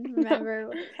remember.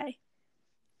 Okay.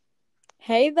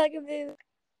 Hey, Bugaboo.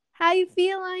 How you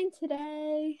feeling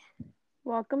today?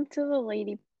 Welcome to the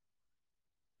Lady.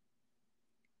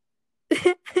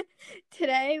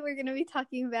 Today we're going to be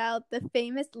talking about the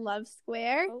famous love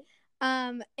square,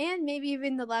 and maybe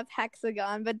even the love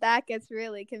hexagon, but that gets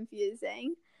really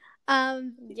confusing.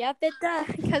 Yep, it does.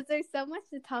 Because there's so much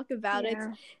to talk about.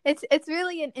 Yeah. It's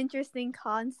really an interesting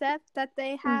concept that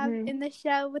they have in the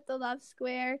show with the love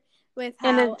square.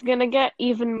 And it's gonna get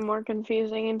even more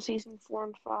confusing in season 4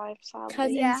 and 5, sadly.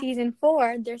 Because in season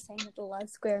 4, they're saying that the love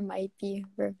square might be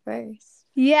reversed.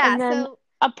 Yeah, and then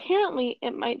apparently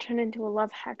it might turn into a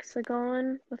love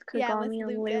hexagon with Kagami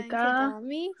and Luca.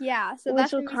 Yeah, so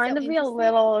which will kind of be a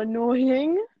little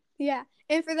annoying. Yeah,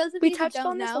 and for those of you we who touched don't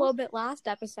on know, this a little bit last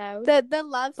episode. The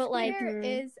love square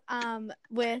is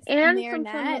with and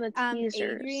Marinette,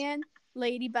 Adrien,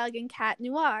 Ladybug, and Cat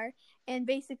Noir. And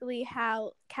basically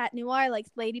how Cat Noir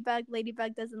likes Ladybug,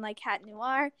 Ladybug doesn't like Cat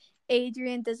Noir,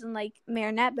 Adrien doesn't like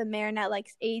Marinette, but Marinette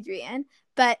likes Adrien.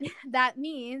 But that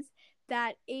means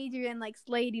that Adrien likes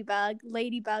Ladybug,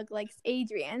 Ladybug likes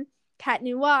Adrien, Cat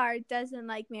Noir doesn't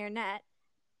like Marinette.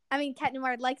 I mean, Cat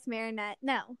Noir likes Marinette.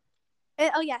 No.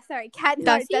 Cat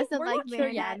Noir doesn't like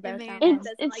Marinette. And Marinette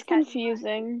doesn't it's like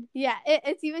confusing. Yeah,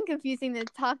 it's even confusing to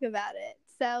talk about it.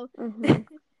 So,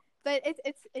 but it's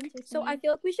interesting. So I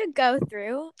feel like we should go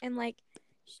through and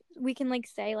we can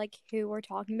say who we're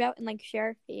talking about and share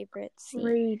our favorite scene.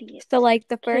 Radiant. So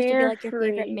the first would be your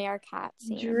favorite Meerkat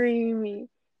scene. Dreamy.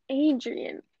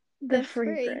 Adrien, the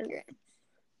fragrance.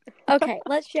 Okay,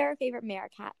 let's share our favorite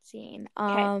Meerkat scene.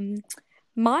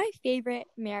 My favorite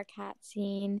Meerkat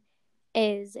scene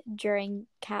is during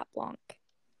Cat Blanc,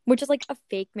 which is a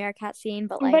fake Meerkat scene,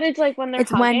 but it's when they're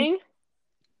hugging.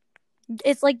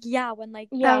 It's when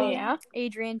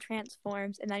Adrien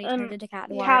transforms and then he turns into Cat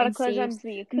Noir and saves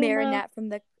Marinette from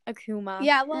the Akuma.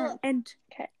 Yeah, well, and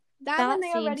that when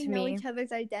they already know each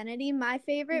other's identity. My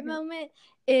favorite moment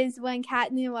is when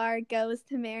Cat Noir goes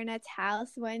to Marinette's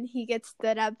house when he gets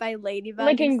stood up by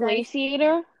Ladybug. In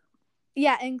Glaciator?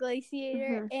 Yeah, in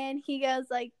Glaciator. And he goes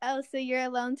oh, so you're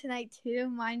alone tonight too?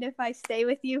 Mind if I stay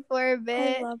with you for a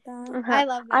bit? I love that. I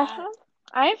love that.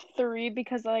 I have 3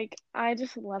 because I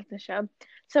just love the show.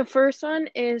 So first one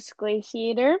is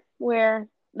Glaciator, where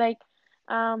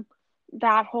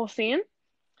that whole scene.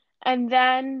 And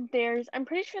then I'm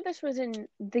pretty sure this was in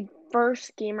the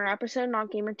first Gamer episode,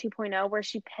 not Gamer 2.0,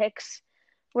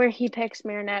 where he picks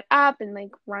Marinette up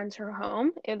and runs her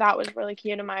home. That was really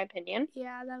cute in my opinion.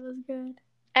 Yeah, that was good.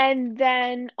 And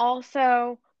then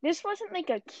also, this wasn't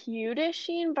a cute-ish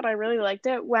scene, but I really liked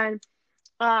it when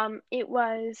it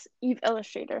was Eve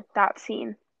Illustrator, that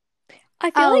scene. I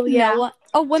feel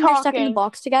when they're stuck in the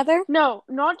box together? No,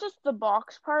 not just the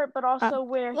box part, but also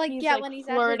where he's when he's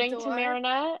flirting to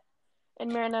Marinette.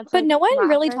 And Marinette's But no one laughing.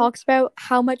 really talks about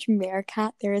how much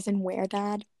Meerkat there is in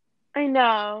Weredad. I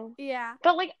know. Yeah.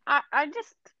 But I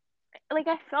just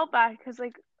I felt bad because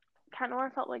Cat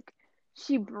Noir felt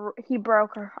he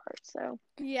broke her heart. So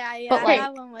yeah. But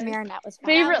that one was Marinette was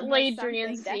favorite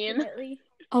Ladrian scene. Definitely.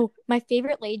 Oh, my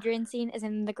favorite Ladrian scene is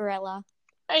in the gorilla.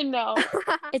 I know.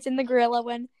 It's in the gorilla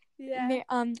when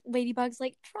Ladybug's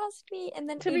trust me, and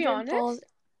then to be honest,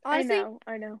 honestly,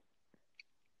 I know.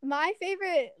 My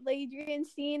favorite Ladrian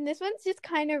scene, this one's just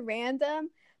kind of random,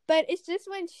 but it's just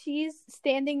when she's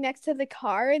standing next to the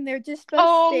car and they're just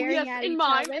both staring at each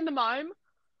other. In the mime?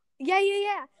 Yeah.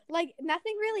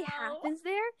 Nothing really happens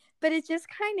there, but it just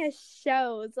kind of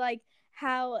shows,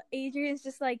 how Adrien's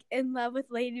just, in love with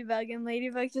Ladybug, and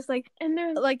Ladybug's just, and they're,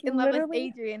 in love with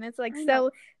Adrien. It's, so,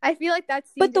 I feel like that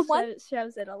scene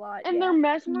shows it a lot. And they're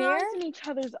mesmerized in each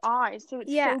other's eyes, so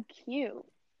it's so cute.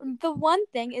 The one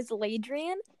thing is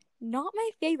Ladrian, not my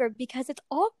favorite because it's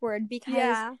awkward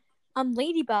because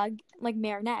Ladybug,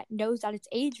 Marinette, knows that it's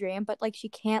Adrien, but she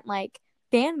can't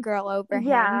fangirl over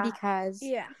him because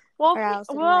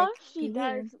she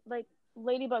does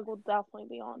Ladybug will definitely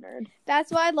be honored.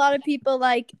 That's why a lot of people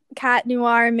like Cat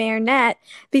Noir and Marinette,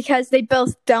 because they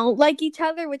both don't like each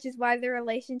other, which is why their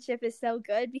relationship is so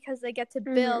good, because they get to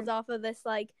build off of this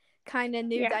kind of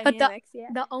new dynamics.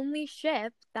 But the only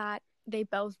ship that they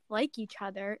both like each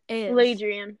other is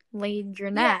Ladrian.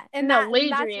 Ladrinette. And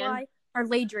Ladrian. Or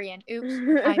Ladrian. Oops.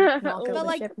 I'm not good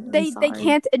but ship. they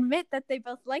can't admit that they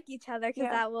both like each other,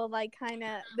 because that will kind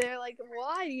of, they're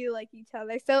why do you like each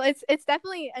other? So it's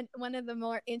definitely one of the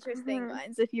more interesting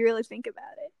ones if you really think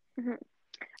about it.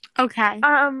 Okay.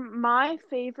 My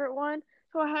favorite one.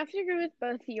 So I have to agree with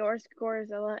both yours,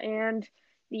 Gorzilla, and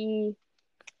the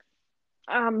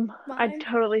mime? I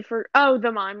totally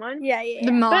the mime one. Yeah.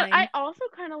 The mime. But I also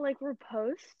kind of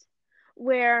Riposte,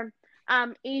 where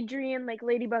Adrian, like,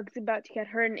 Ladybug's about to get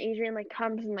hurt, and Adrian, like,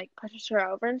 comes and, like, pushes her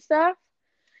over and stuff.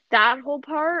 That whole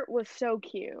part was so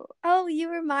cute. Oh,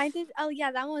 yeah,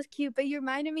 that one was cute, but you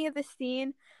reminded me of the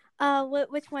scene,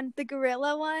 which one? The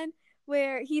gorilla one,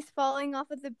 where he's falling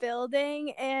off of the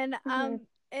building, and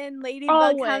and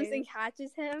Ladybug comes and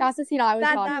catches him. That's the scene I was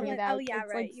talking about. Oh, yeah,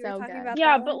 it's, right. Like, you were talking about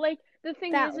yeah, that but, one. like, the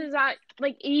thing is that,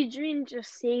 like, Adrian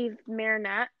just saved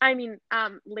Ladybug,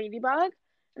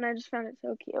 and I just found it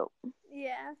so cute.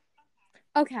 Yeah.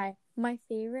 Okay, my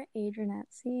favorite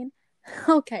Adrianette scene.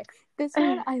 Okay, this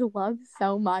one I love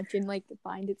so much and, like,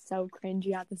 find it so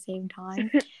cringy at the same time.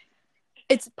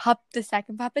 It's the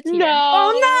second puppeteer. No.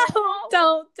 Oh, no.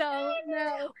 Don't.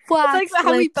 No. Wax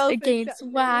lips against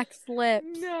wax lips.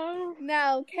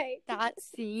 No, okay. That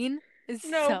scene is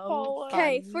No, so Paula.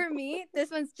 Okay, for me,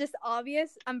 this one's just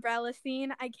obvious. Umbrella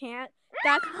scene. I can't.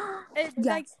 That's it's Yes.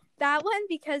 like that one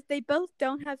because they both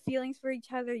don't have feelings for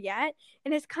each other yet,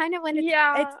 and it's kind of when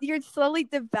you're slowly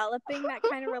developing that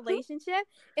kind of relationship,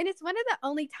 and it's one of the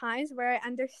only times where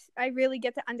I really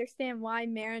get to understand why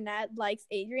Marinette likes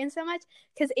Adrian so much,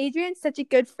 because Adrian's such a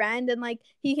good friend, and like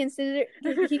he considers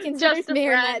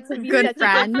Marinette to be good such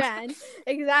friend. a good friend.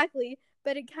 Exactly,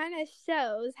 but it kind of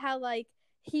shows how like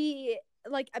he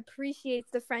like appreciates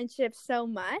the friendship so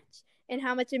much. And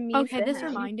how much it means to this him.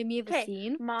 reminded me of a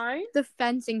scene. Mine? The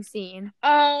fencing scene.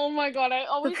 Oh my god, I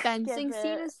always The fencing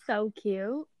scene is so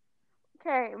cute.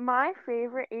 Okay, my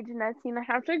favorite Adrianette scene, I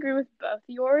have to agree with both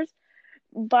yours,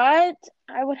 but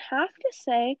I would have to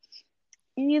say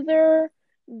either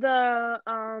the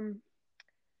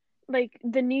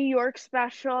the New York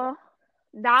special.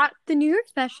 The New York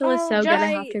special is so good. I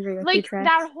have to agree with you, Trix.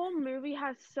 That whole movie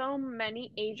has so many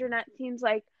Adrianette scenes,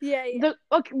 like the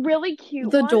really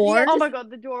cute. The door. Yeah, oh my god,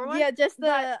 the door one. Yeah, just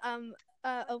the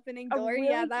opening door. Really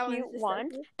yeah, that cute one.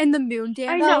 And the moon dance.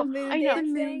 I know.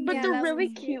 Thing. But the really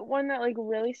cute one that like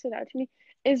really stood out to me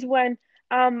is when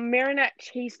Marinette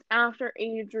chased after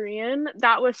Adrian.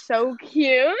 That was so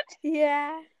cute.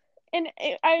 Yeah. And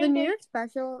the New York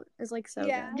special is like so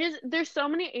good. There's so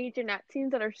many Adrianette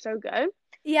scenes that are so good.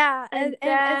 Yeah, and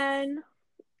the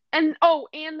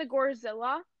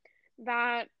Godzilla,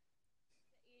 that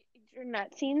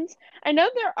Adrianette scenes. I know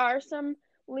there are some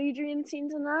Ladrian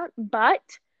scenes in that, but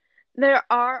there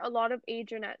are a lot of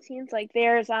Adrianette scenes. Like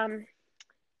there's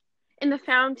in the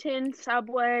fountain,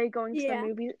 subway, going to the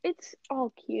movies. It's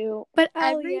all cute. But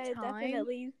every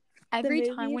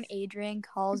time when Adrian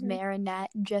calls Marinette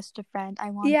just a friend, I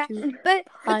want to. But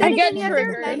then again, you have to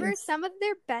remember some of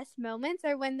their best moments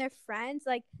are when they're friends,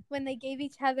 like when they gave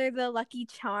each other the Lucky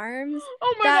Charms.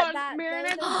 Oh my god,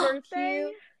 Marinette's birthday.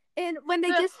 Cute. And when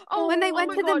they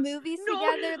went to the movies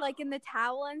together, like in the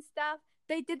towel and stuff,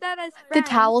 they did that as friends. The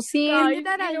towel scene. They did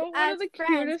that as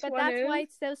friends, but that's why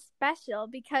it's so special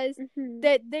because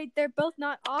they're both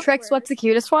not awkward. Trix, what's the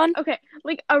cutest one? Okay,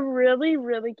 like a really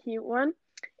really cute one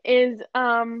is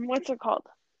what's it called?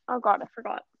 Oh god, I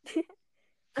forgot.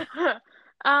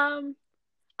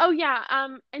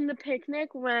 In the picnic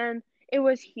when it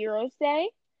was Heroes Day.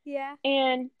 Yeah.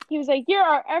 And he was like, "You're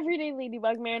our everyday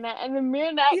Ladybug, Marinette," and then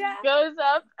Marinette goes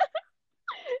up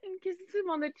and kisses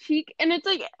him on the cheek, and it's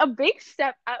like a big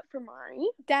step up for Mari.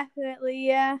 Definitely,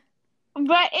 yeah.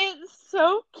 But it's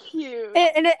so cute,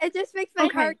 and it just makes my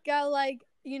heart go like,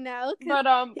 you know,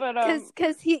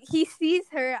 because he sees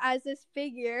her as this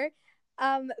figure,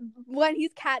 when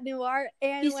he's Cat Noir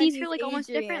and he sees her like almost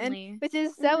differently, which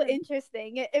is so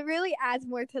interesting. It really adds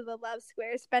more to the love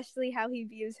square, especially how he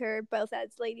views her both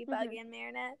as Ladybug and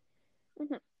Marinette.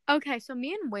 Okay, so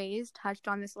me and Waze touched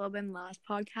on this a little bit in the last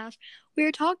podcast. We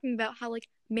were talking about how like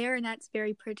Marinette's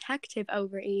very protective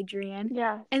over Adrian.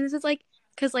 Yeah, and this is like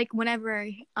because like whenever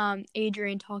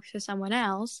Adrian talks to someone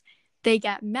else, they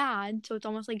get mad, so it's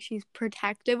almost like she's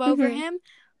protective over him.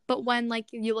 But when like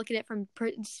you look at it from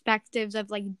perspectives of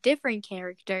like different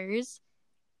characters,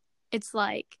 it's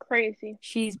like crazy.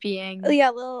 She's being a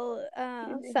little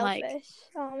selfish,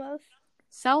 almost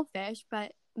selfish.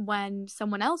 But when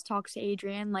someone else talks to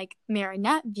Adrian, like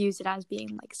Marinette views it as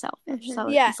being like selfish. So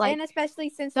it's like, and especially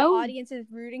since the audience is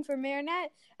rooting for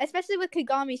Marinette, especially with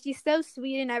Kagami, she's so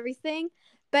sweet and everything.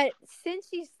 But since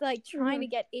she's like trying to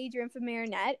get Adrian for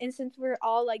Marinette, and since we're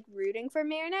all like rooting for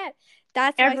Marinette,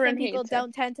 that's why some people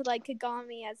don't tend to like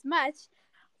Kagami as much.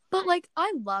 But like,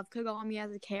 I love Kagami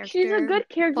as a character. She's a good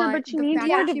character, but she needs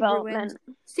more development.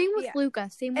 Same with Luca.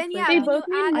 Same with Luca. They both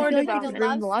need more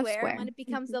development. The love square, when it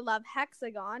becomes the love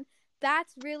hexagon,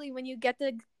 that's really when you get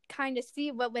to kind of see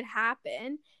what would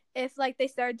happen if like they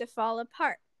started to fall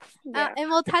apart. And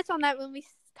we'll touch on that when we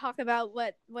talk about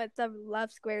what the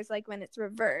love square is like when it's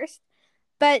reversed.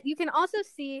 But you can also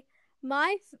see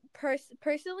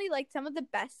Personally, like some of the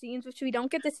best scenes, which we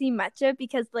don't get to see much of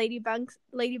because Ladybug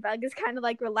is kind of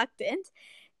like reluctant,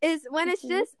 is when it's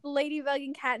just Ladybug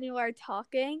and Cat Noir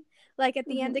talking. Like at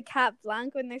the end of Cat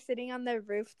Blanc when they're sitting on the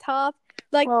rooftop,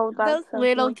 like those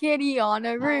little kitty on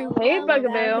a roof. Hey,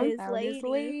 Bugaboo.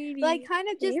 Lady. Like kind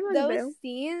of just those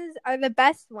scenes are the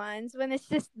best ones when it's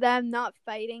just them not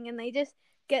fighting and they just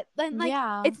get then like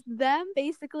it's them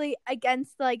basically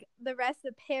against like the rest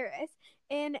of Paris.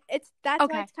 And that's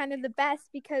why it's kind of the best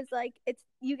because like it's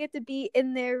you get to be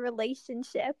in their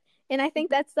relationship. And I think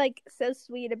that's like so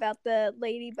sweet about the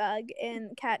Ladybug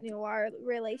and Cat Noir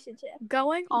relationship.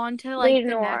 Going on to like the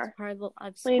next part of the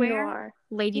Love Square,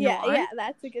 Lady Noir. Yeah,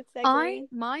 that's a good segue.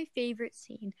 My favorite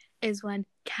scene is when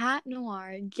Cat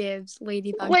Noir gives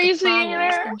Ladybug the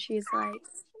flowers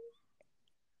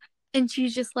and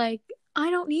she's just like, I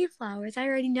don't need flowers. I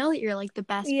already know that you're like the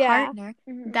best partner.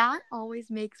 That always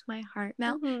makes my heart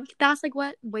melt. That's like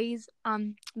what Waze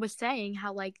was saying,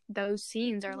 how like those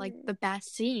scenes are like the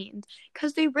best scenes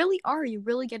because they really are. You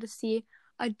really get to see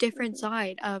a different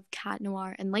side of Cat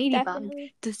Noir and Ladybug.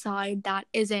 The side that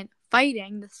isn't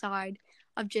fighting, the side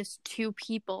of just two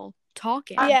people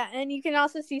talking. Yeah, and you can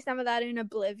also see some of that in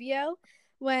Oblivio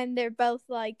when they're both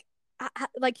like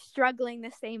struggling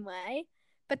the same way.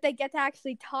 But they get to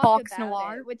actually talk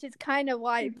about it, which is kind of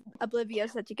why Oblivio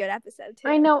is such a good episode, too.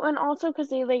 I know, and also because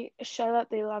they, like, show that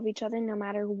they love each other no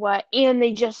matter what, and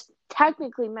they just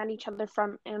technically met each other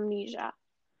from amnesia.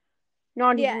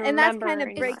 Not even remembering. And that kind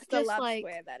of breaks the love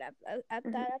square that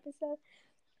episode.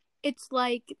 It's,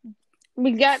 like,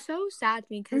 so sad to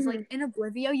me, because, like, in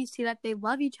Oblivio, you see that they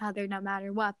love each other no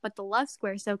matter what, but the love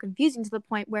square is so confusing to the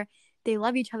point where they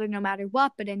love each other no matter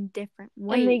what, but in different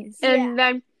ways. And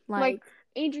then, like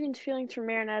Adrien's feelings for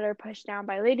Marinette are pushed down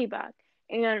by Ladybug,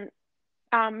 and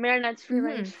Marinette's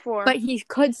feelings for... But he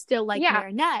could still like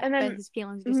Marinette, and then but his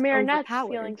feelings just Marinette's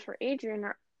overpowered. Feelings for Adrien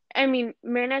are...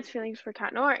 Marinette's feelings for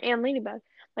Cat Noir and Ladybug,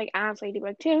 like as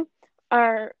Ladybug too,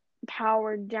 are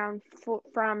powered down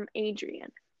from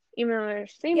Adrien. Even though they're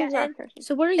the same exact person.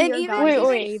 So what are your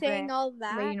guys' saying all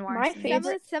that? Lady Noir my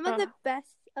favorite... Some of the best...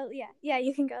 Oh, yeah,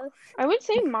 you can go. I would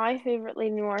say my favorite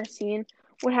Lady Noir scene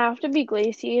would have to be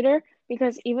Glaciator,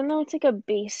 because even though it's like a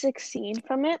basic scene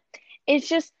from it, it's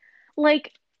just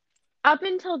like up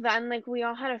until then, like we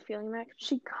all had a feeling that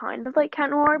she kind of like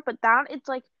Cat Noir, but that it's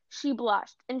like she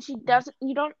blushed, and she doesn't.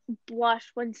 You don't blush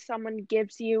when someone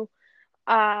gives you,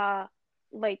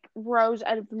 like rose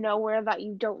out of nowhere that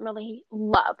you don't really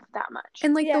love that much,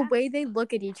 and like the way they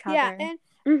look at each other. Yeah, and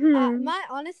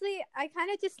honestly, I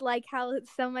kind of just like how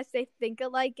so much they think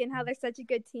alike and how they're such a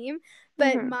good team.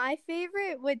 But my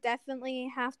favorite would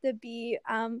definitely have to be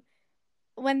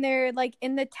when they're like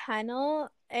in the tunnel,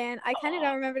 and I kind of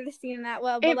don't remember the scene that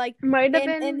well, but like might have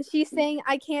been... and she's saying,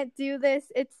 "I can't do this.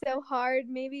 It's so hard.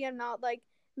 Maybe I'm not like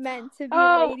meant to be."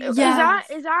 Lady. Is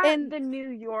that in the New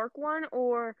York one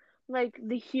or like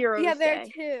the Heroes? Yeah, there are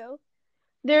two.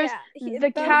 There's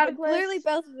the Cataclysm. Literally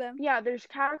both of them. Yeah, there's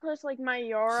Cataclysm, like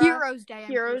Mayora. Heroes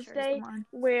Day,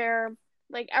 where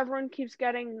like everyone keeps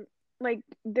getting, like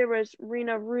there was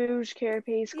Rena Rouge,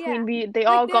 Carapace, Queen Bee. They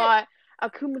all got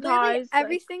akumatized.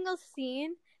 Every single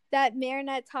scene that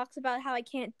Marinette talks about how I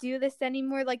can't do this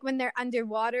anymore, like when they're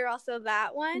underwater, also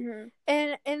that one.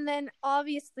 And then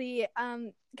obviously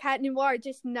Cat Noir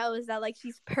just knows that like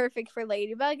she's perfect for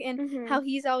Ladybug and how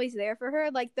he's always there for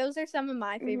her. Like those are some of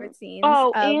my favorite scenes.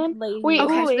 Oh, and wait,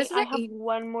 so I have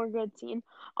one more good scene.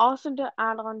 Also to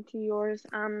add on to yours,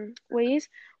 Ways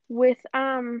with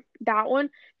that one,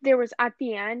 there was at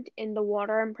the end in the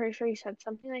water, I'm pretty sure he said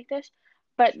something like this.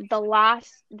 But the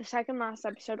second last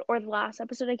episode, or the last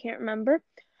episode, I can't remember.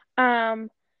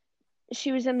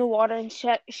 She was in the water and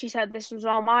she said, "This was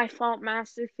all my fault.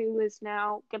 Master Fu is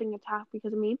now getting attacked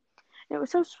because of me." And it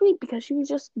was so sweet because she was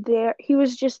just there. He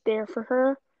was just there for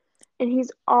her, and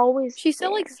she's there.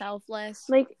 so like selfless.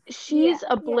 Like she's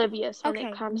oblivious when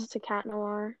it comes to Cat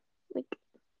Noir. Like,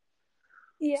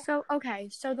 So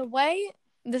the way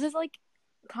this is like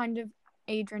kind of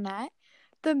Adrienette.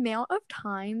 The amount of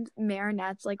times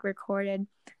Marinette's like recorded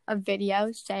a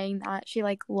video saying that she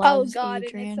like loves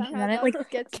Adrien, and then it like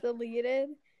gets deleted.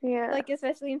 Yeah, like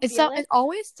especially in Felix. It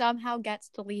always somehow gets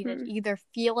deleted. Either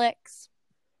Felix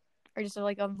or just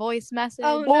like a voice message.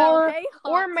 Oh no!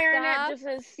 Or Marinette just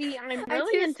says, "See, I'm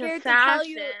really into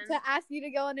fashion." To ask you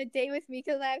to go on a date with me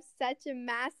because I have such a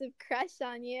massive crush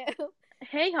on you.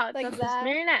 Hey, hot like that.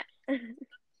 Marinette.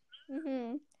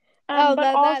 But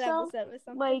that episode was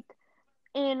something. Like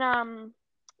in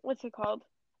what's it called?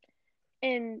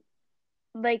 In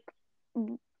like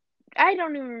I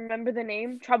don't even remember the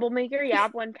name. Troublemaker. Yeah,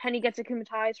 when Penny gets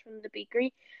akumatized from the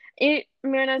bakery,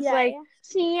 Marinette's like,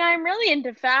 see, I'm really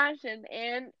into fashion,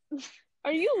 and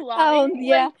are you lying? Oh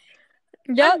yeah.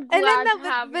 Yep. I'm glad to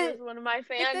have you as one of my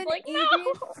fans. Like, Adrian,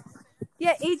 no.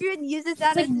 Yeah, Adrian uses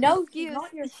that as an excuse.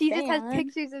 She just has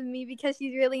pictures of me because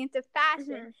she's really into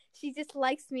fashion. Mm-hmm. She just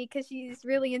likes me because she's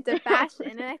really into fashion,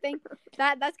 and I think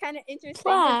that's kind of interesting.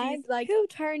 Flag, he's like, who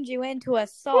turned you into a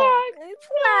sock?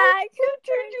 Flag, who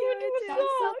turned you into a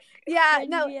sock? Yeah,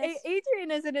 no,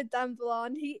 Adrian isn't a dumb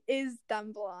blonde. He is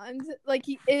dumb blonde. Like,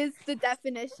 he is the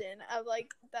definition of, like,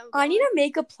 dumb blonde. I need to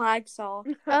make a Flag sock.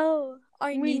 Oh,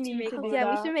 we need to make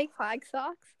we should make Flag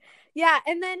socks. Yeah,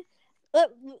 and then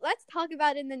let's talk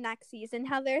about in the next season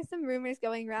how there are some rumors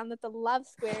going around that the love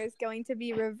square is going to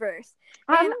be reversed.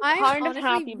 And I'm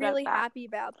honestly really happy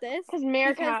about this because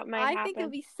Meerkat might happen. I think it'll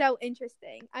be so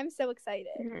interesting. I'm so excited.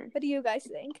 Mm-hmm. What do you guys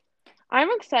think? I'm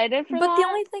excited for that. But the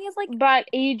only thing is, like, but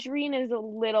Adrian is a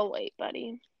little late,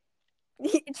 buddy.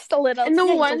 Just a little. And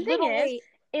the one thing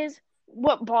is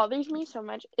what bothers me so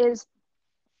much is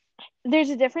there's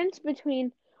a difference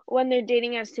between when they're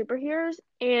dating as superheroes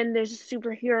and there's a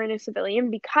superhero and a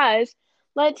civilian, because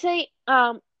let's say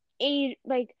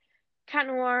like Cat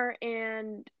Noir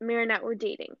and Marinette were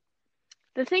dating.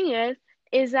 The thing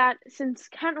is that since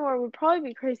Cat Noir would probably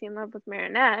be crazy in love with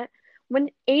Marinette, when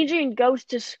Adrian goes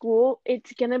to school,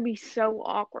 it's gonna be so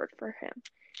awkward for him.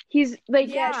 He's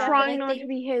like trying not to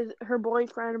be her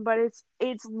boyfriend, but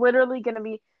it's literally gonna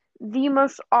be the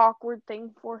most awkward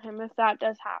thing for him if that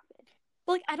does happen.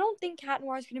 Like, I don't think Cat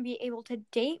Noir is going to be able to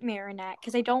date Marinette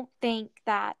because I don't think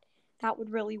that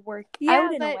would really work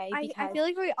out in a way. I feel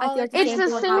like it's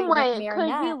the same way it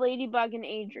could be Ladybug and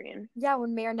Adrian. Yeah,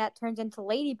 when Marinette turns into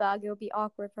Ladybug, it would be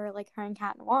awkward for like her and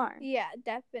Cat Noir. Yeah,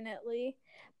 definitely.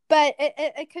 But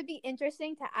it could be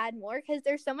interesting to add more because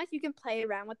there's so much you can play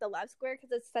around with the love square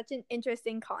because it's such an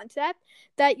interesting concept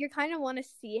that you kind of want to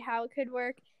see how it could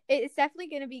work. It's definitely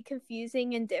going to be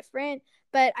confusing and different,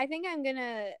 but I think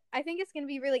it's going to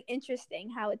be really interesting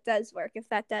how it does work if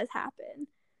that does happen.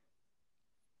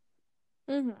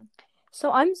 Mm-hmm.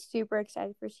 So I'm super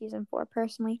excited for season 4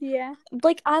 personally. Yeah.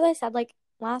 Like, as I said, like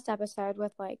last episode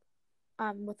with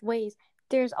with Waze,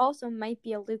 there's also might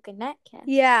be a Luke and Nett kiss.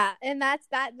 Yeah, and that's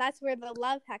where the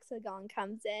love hexagon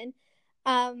comes in.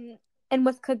 And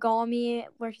with Kagami,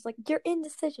 where she's like, your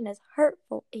indecision is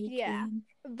hurtful, Adrian. Yeah,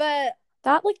 but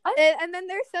that and then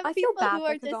there's some people who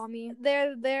are Kagami. Just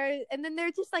they're and then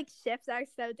they're just like ships are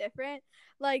so different,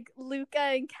 like Luca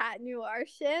and Cat Noir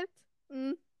ship.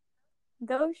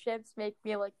 Those ships make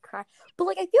me like cry, but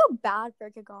like I feel bad for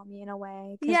Kagami in a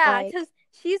way. Yeah, because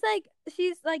she's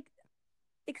like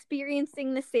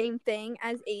experiencing the same thing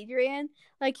as Adrian.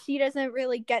 Like, she doesn't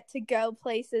really get to go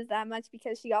places that much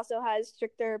because she also has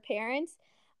stricter parents.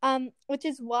 Which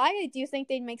is why I do think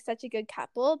they'd make such a good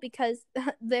couple because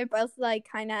they're both like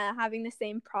kind of having the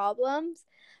same problems.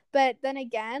 But then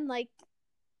again, like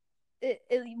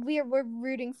we're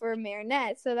rooting for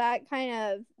Marinette, so that kind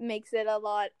of makes it a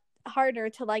lot harder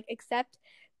to like accept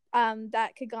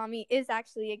that Kagami is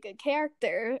actually a good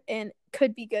character and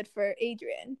could be good for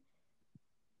Adrian.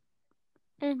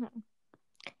 Mm-hmm.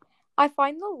 I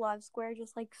find the love square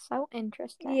just like so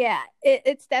interesting. Yeah,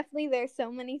 it's definitely, there's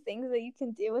so many things that you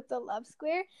can do with the love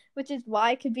square, which is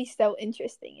why it could be so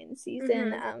interesting in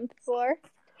season 4.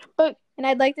 And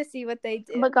I'd like to see what they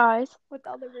do. But guys, with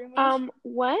all the rumors,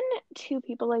 when two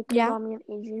people like Kagami and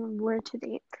Adrian were to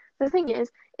date, the thing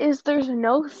is there's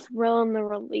no thrill in the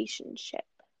relationship.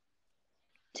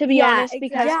 To be honest,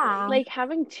 because like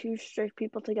having two strict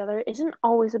people together isn't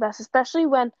always the best, especially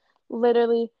when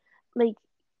literally like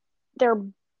they're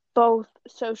both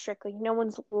so strict. Like, no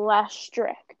one's less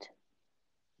strict.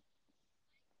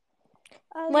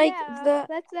 Like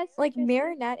that's like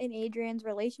Marinette and Adrian's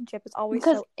relationship is always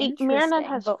because so interesting. Marinette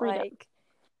has freedom. Like,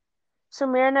 so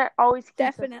Marinette always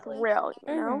keeps a thrill,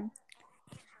 you know?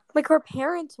 Like, her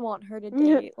parents want her to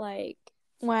date, like,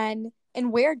 when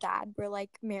and where dad, where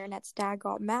like Marinette's dad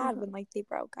got mad when like they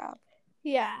broke up.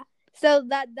 Yeah. So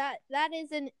that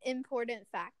is an important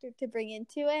factor to bring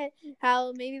into it.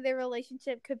 How maybe their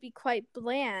relationship could be quite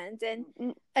bland, and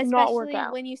especially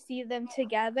when you see them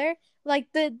together.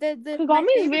 Like the Kagami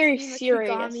is very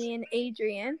serious. Kagami and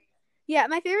Adrian. Yeah,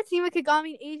 my favorite scene with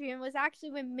Kagami and Adrian was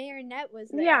actually when Marinette was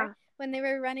there. Yeah. When they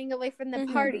were running away from the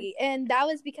party, and that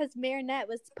was because Marinette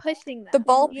was pushing them. The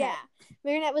ball pit. Yeah,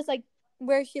 Marinette was like,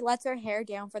 where she lets her hair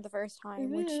down for the first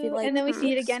time, which she like. And then we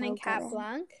see it again in Cat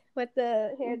Blanc with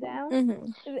the hair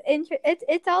down.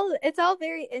 It's all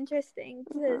very interesting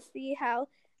to see how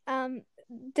adding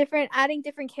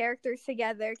different characters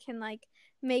together can like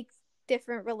make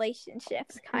different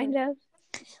relationships, kind of.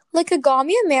 Like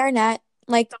Kagami and Marinette,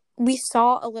 like we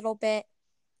saw a little bit,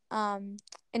 and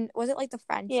was it like the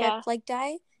friendship like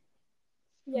day?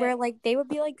 Yeah. Where like they would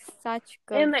be like such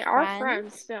good friends. And they are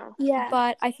friends still. Yeah.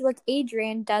 But I feel like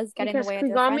Adrian does get in the way of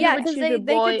their friendship. Yeah, because they could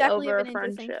definitely have an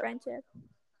interesting friendship.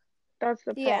 That's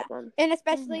the problem. And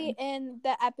especially in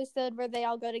the episode where they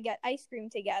all go to get ice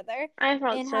cream together. I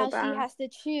felt and so how bad. She has to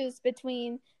choose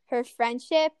between her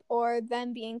friendship or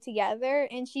them being together.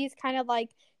 And she's kind of like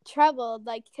troubled,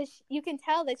 like, because you can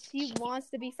tell that she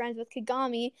wants to be friends with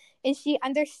Kagami. And she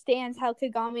understands how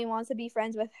Kagami wants to be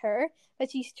friends with her. But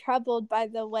she's troubled by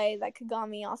the way that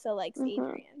Kagami also likes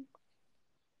Adrian.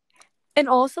 And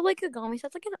also, like, Kagami's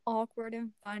such, like, an awkward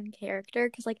and fun character.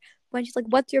 Because, like, when she's like,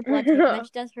 what's your blood type? And then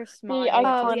she does her smile. The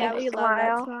iconic yeah, we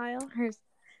smile. love that smile.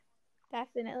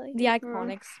 Definitely. The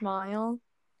iconic smile.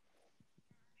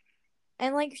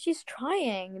 And, like, she's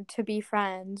trying to be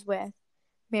friends with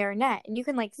Marinette. And you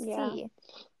can, like, see.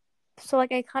 So,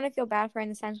 like, I kind of feel bad for her in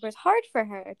the sense where it's hard for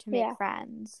her to make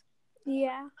friends.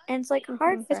 Yeah. And it's, like,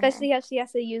 hard for especially her. how she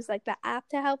has to use, like, the app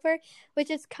to help her,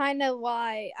 which is kind of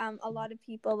why a lot of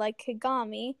people like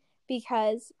Kagami,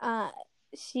 because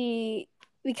she's,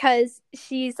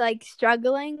 like,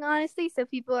 struggling, honestly, so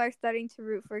people are starting to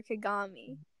root for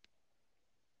Kagami.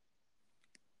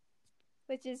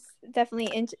 Which is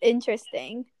definitely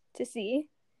interesting to see.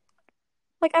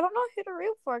 Like, I don't know who to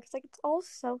root for, because, like, it's all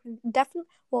so definitely.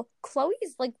 Well,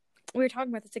 Chloe's, like, we were talking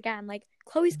about this again, like,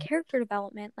 Chloe's character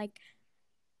development, like,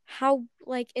 how,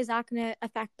 like, is that going to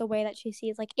affect the way that she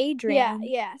sees, like, Adrian?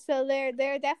 Yeah. So they're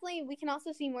definitely, we can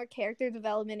also see more character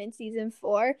development in season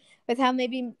 4 with how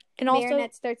maybe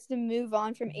Marinette starts to move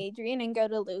on from Adrian and go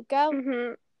to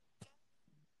Luco.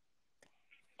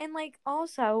 And, like,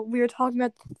 also, we were talking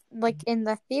about, like, in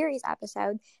the theories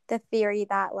episode, the theory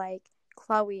that, like,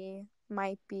 Chloe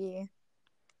might be,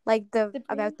 like,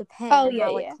 about the pin. Oh, and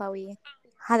how, like, Chloe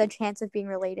had a chance of being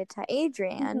related to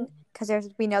Adrian, because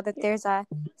we know that there's a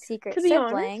secret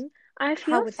sibling. Honest, I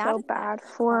feel so bad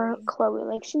for Chloe.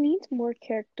 Like, she needs more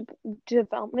character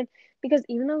development, because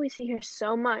even though we see her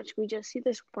so much, we just see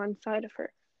this one side of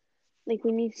her. Like,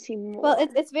 we need to see more. Well,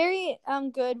 it's very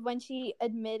good when she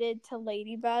admitted to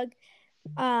Ladybug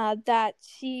that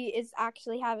she is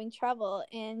actually having trouble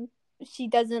and she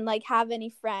doesn't, like, have any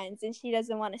friends and she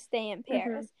doesn't want to stay in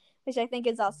Paris, which I think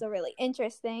is also really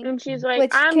interesting. And she's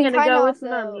like, I'm going to go with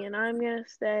Mommy and I'm going to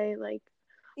stay, like,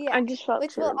 I just felt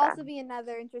which will also be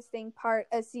another interesting part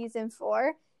of season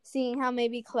 4, seeing how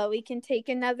maybe Chloe can take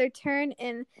another turn.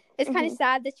 And it's kind of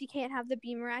sad that she can't have the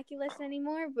Be Miraculous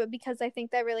anymore, but because I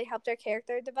think that really helped her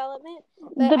character development.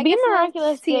 But the Be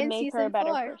Miraculous did make her a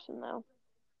better person, though.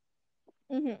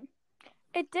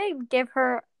 It did give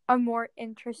her a more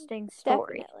interesting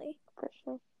story. Definitely. For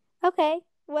sure. Okay,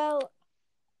 well,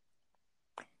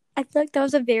 I feel like that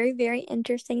was a very, very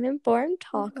interesting and informed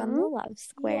talk on the Love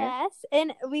Square. Yes,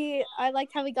 and I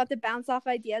liked how we got to bounce off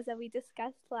ideas that we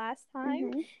discussed last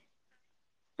time.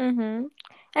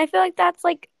 I feel like that's,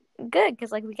 like, good,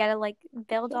 because, like, we gotta, like,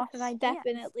 build off of ideas.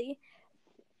 Definitely.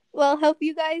 Well, hope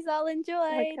you guys all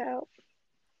enjoyed.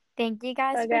 Thank you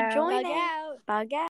guys for joining. Bug out. Bug out.